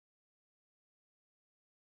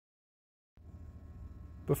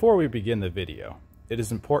Before we begin the video, it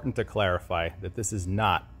is important to clarify that this is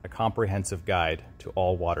not a comprehensive guide to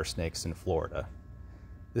all water snakes in Florida.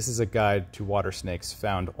 This is a guide to water snakes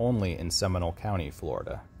found only in Seminole County,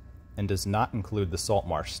 Florida, and does not include the salt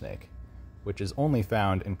marsh snake, which is only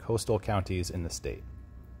found in coastal counties in the state.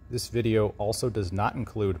 This video also does not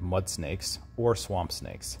include mud snakes or swamp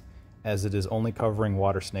snakes, as it is only covering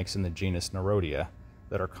water snakes in the genus Nerodia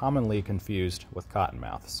that are commonly confused with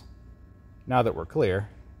cottonmouths. Now that we're clear,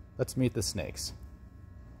 let's meet the snakes.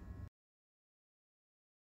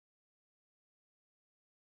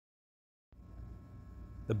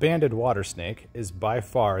 The banded water snake is by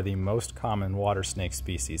far the most common water snake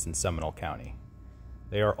species in Seminole County.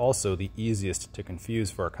 They are also the easiest to confuse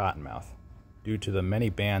for a cottonmouth, due to the many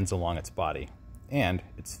bands along its body, and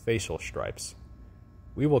its facial stripes.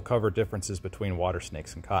 We will cover differences between water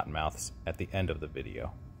snakes and cottonmouths at the end of the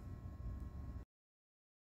video.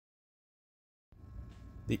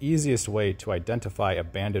 The easiest way to identify a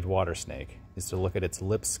banded water snake is to look at its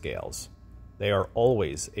lip scales. They are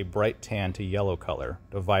always a bright tan to yellow color,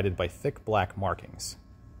 divided by thick black markings.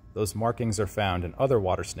 Those markings are found in other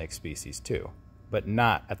water snake species too, but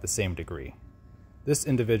not at the same degree. This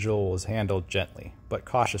individual was handled gently, but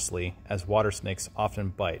cautiously, as water snakes often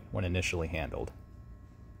bite when initially handled.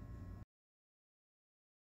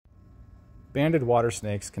 Banded water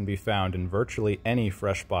snakes can be found in virtually any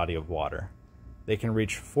fresh body of water. They can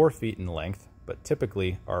reach 4 feet in length, but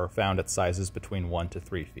typically are found at sizes between 1 to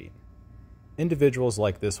 3 feet. Individuals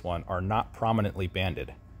like this one are not prominently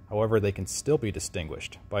banded, however they can still be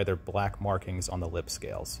distinguished by their black markings on the lip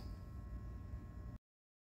scales.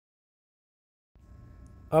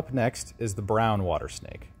 Up next is the brown water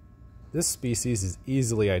snake. This species is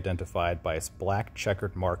easily identified by its black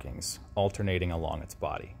checkered markings alternating along its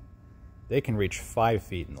body. They can reach 5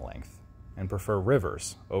 feet in length and prefer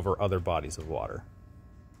rivers over other bodies of water.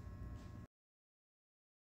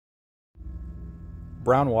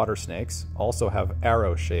 Brown water snakes also have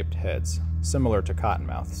arrow-shaped heads, similar to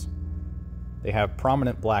cottonmouths. They have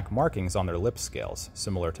prominent black markings on their lip scales,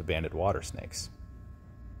 similar to banded water snakes.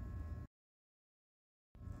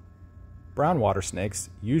 Brown water snakes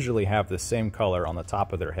usually have the same color on the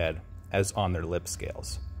top of their head as on their lip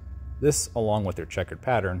scales. This, along with their checkered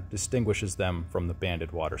pattern, distinguishes them from the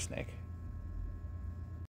banded water snake.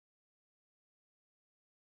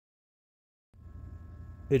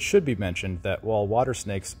 It should be mentioned that while water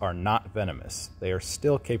snakes are not venomous, they are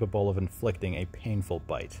still capable of inflicting a painful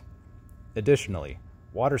bite. Additionally,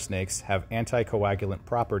 water snakes have anticoagulant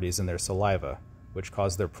properties in their saliva, which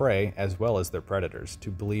cause their prey, as well as their predators, to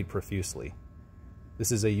bleed profusely.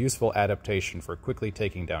 This is a useful adaptation for quickly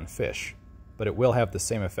taking down fish, but it will have the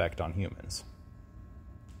same effect on humans.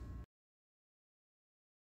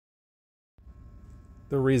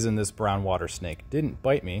 The reason this brown water snake didn't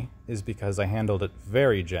bite me is because I handled it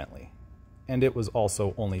very gently, and it was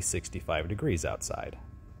also only 65 degrees outside.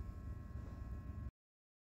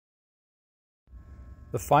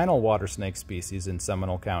 The final water snake species in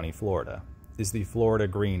Seminole County, Florida, is the Florida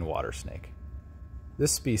green watersnake.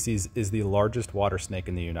 This species is the largest water snake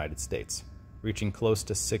in the United States, reaching close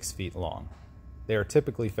to 6 feet long. They are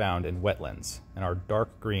typically found in wetlands and are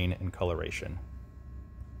dark green in coloration.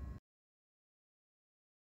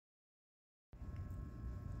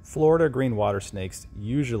 Florida green water snakes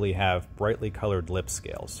usually have brightly colored lip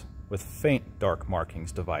scales, with faint dark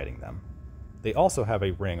markings dividing them. They also have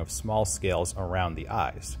a ring of small scales around the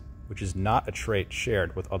eyes, which is not a trait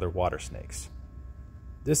shared with other water snakes.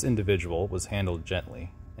 This individual was handled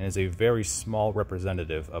gently and is a very small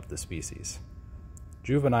representative of the species.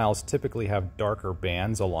 Juveniles typically have darker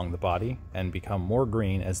bands along the body and become more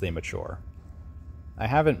green as they mature. I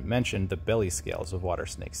haven't mentioned the belly scales of water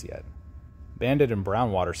snakes yet. Banded and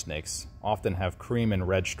brown water snakes often have cream and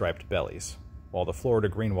red striped bellies, while the Florida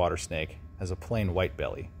green water snake has a plain white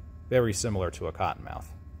belly, very similar to a cottonmouth.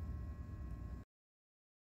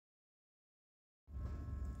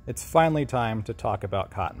 It's finally time to talk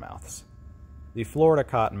about cottonmouths. The Florida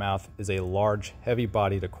cottonmouth is a large,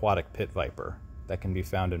 heavy-bodied aquatic pit viper that can be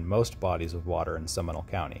found in most bodies of water in Seminole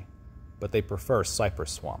County, but they prefer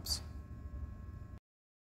cypress swamps.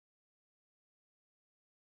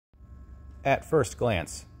 At first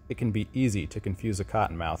glance, it can be easy to confuse a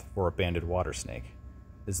cottonmouth for a banded water snake,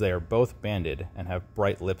 as they are both banded and have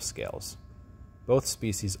bright lip scales. Both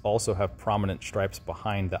species also have prominent stripes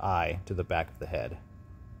behind the eye to the back of the head.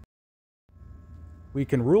 We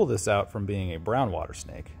can rule this out from being a brown water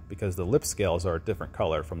snake because the lip scales are a different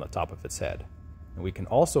color from the top of its head, and we can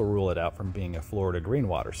also rule it out from being a Florida green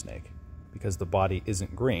water snake because the body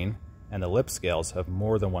isn't green and the lip scales have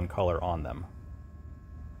more than one color on them.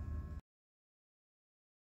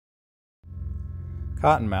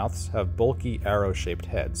 Cottonmouths have bulky arrow-shaped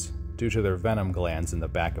heads due to their venom glands in the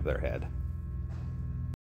back of their head.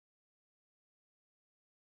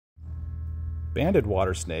 Banded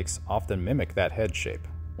watersnakes often mimic that head shape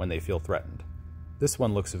when they feel threatened. This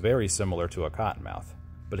one looks very similar to a cottonmouth,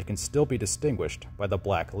 but it can still be distinguished by the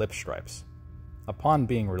black lip stripes. Upon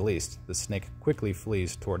being released, the snake quickly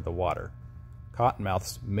flees toward the water.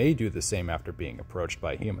 Cottonmouths may do the same after being approached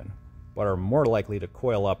by a human, but are more likely to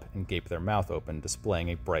coil up and gape their mouth open, displaying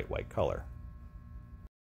a bright white color.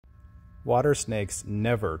 Water snakes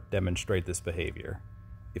never demonstrate this behavior.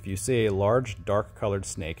 If you see a large, dark-colored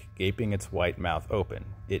snake gaping its white mouth open,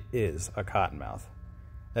 it is a cottonmouth.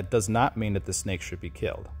 That does not mean that the snake should be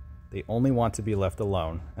killed. They only want to be left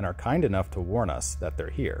alone and are kind enough to warn us that they're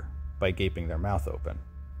here by gaping their mouth open.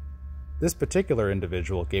 This particular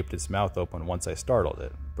individual gaped its mouth open once I startled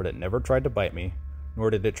it, but it never tried to bite me, nor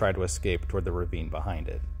did it try to escape toward the ravine behind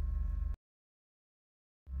it.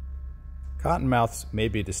 Cottonmouths may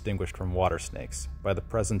be distinguished from water snakes by the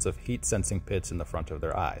presence of heat-sensing pits in the front of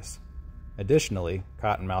their eyes. Additionally,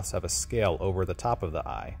 cottonmouths have a scale over the top of the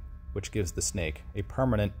eye, which gives the snake a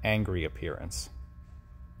permanent angry appearance.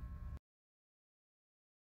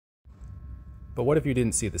 But what if you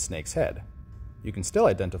didn't see the snake's head? You can still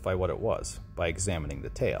identify what it was by examining the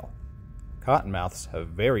tail. Cottonmouths have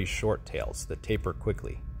very short tails that taper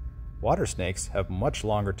quickly. Water snakes have much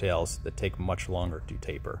longer tails that take much longer to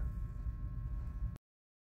taper.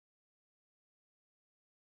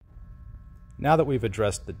 Now that we've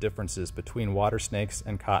addressed the differences between water snakes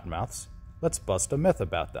and cottonmouths, let's bust a myth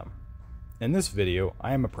about them. In this video,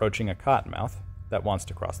 I am approaching a cottonmouth that wants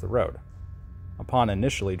to cross the road. Upon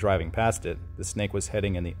initially driving past it, the snake was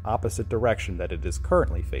heading in the opposite direction that it is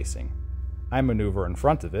currently facing. I maneuver in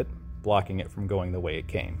front of it, blocking it from going the way it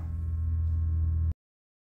came.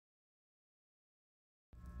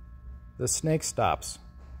 The snake stops,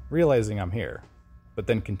 realizing I'm here, but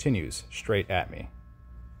then continues straight at me.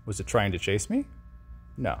 Was it trying to chase me?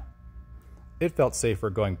 No. It felt safer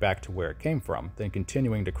going back to where it came from than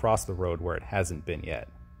continuing to cross the road where it hasn't been yet.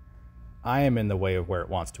 I am in the way of where it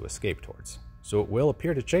wants to escape towards, so it will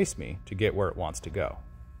appear to chase me to get where it wants to go.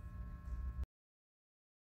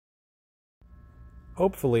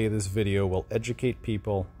 Hopefully this video will educate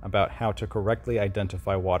people about how to correctly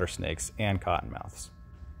identify water snakes and cottonmouths.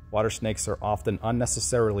 Water snakes are often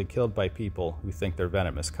unnecessarily killed by people who think they're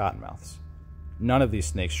venomous cottonmouths. None of these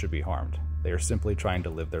snakes should be harmed. They are simply trying to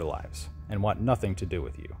live their lives and want nothing to do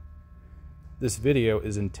with you. This video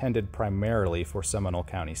is intended primarily for Seminole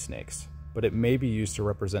County snakes, but it may be used to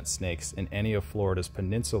represent snakes in any of Florida's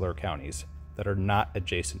peninsular counties that are not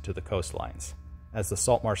adjacent to the coastlines, as the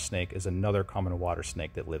saltmarsh snake is another common water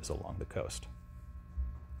snake that lives along the coast.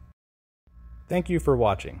 Thank you for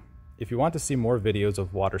watching. If you want to see more videos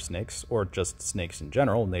of water snakes, or just snakes in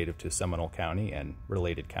general native to Seminole County and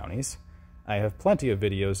related counties, I have plenty of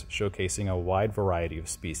videos showcasing a wide variety of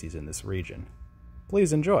species in this region.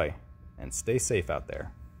 Please enjoy, and stay safe out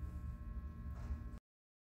there.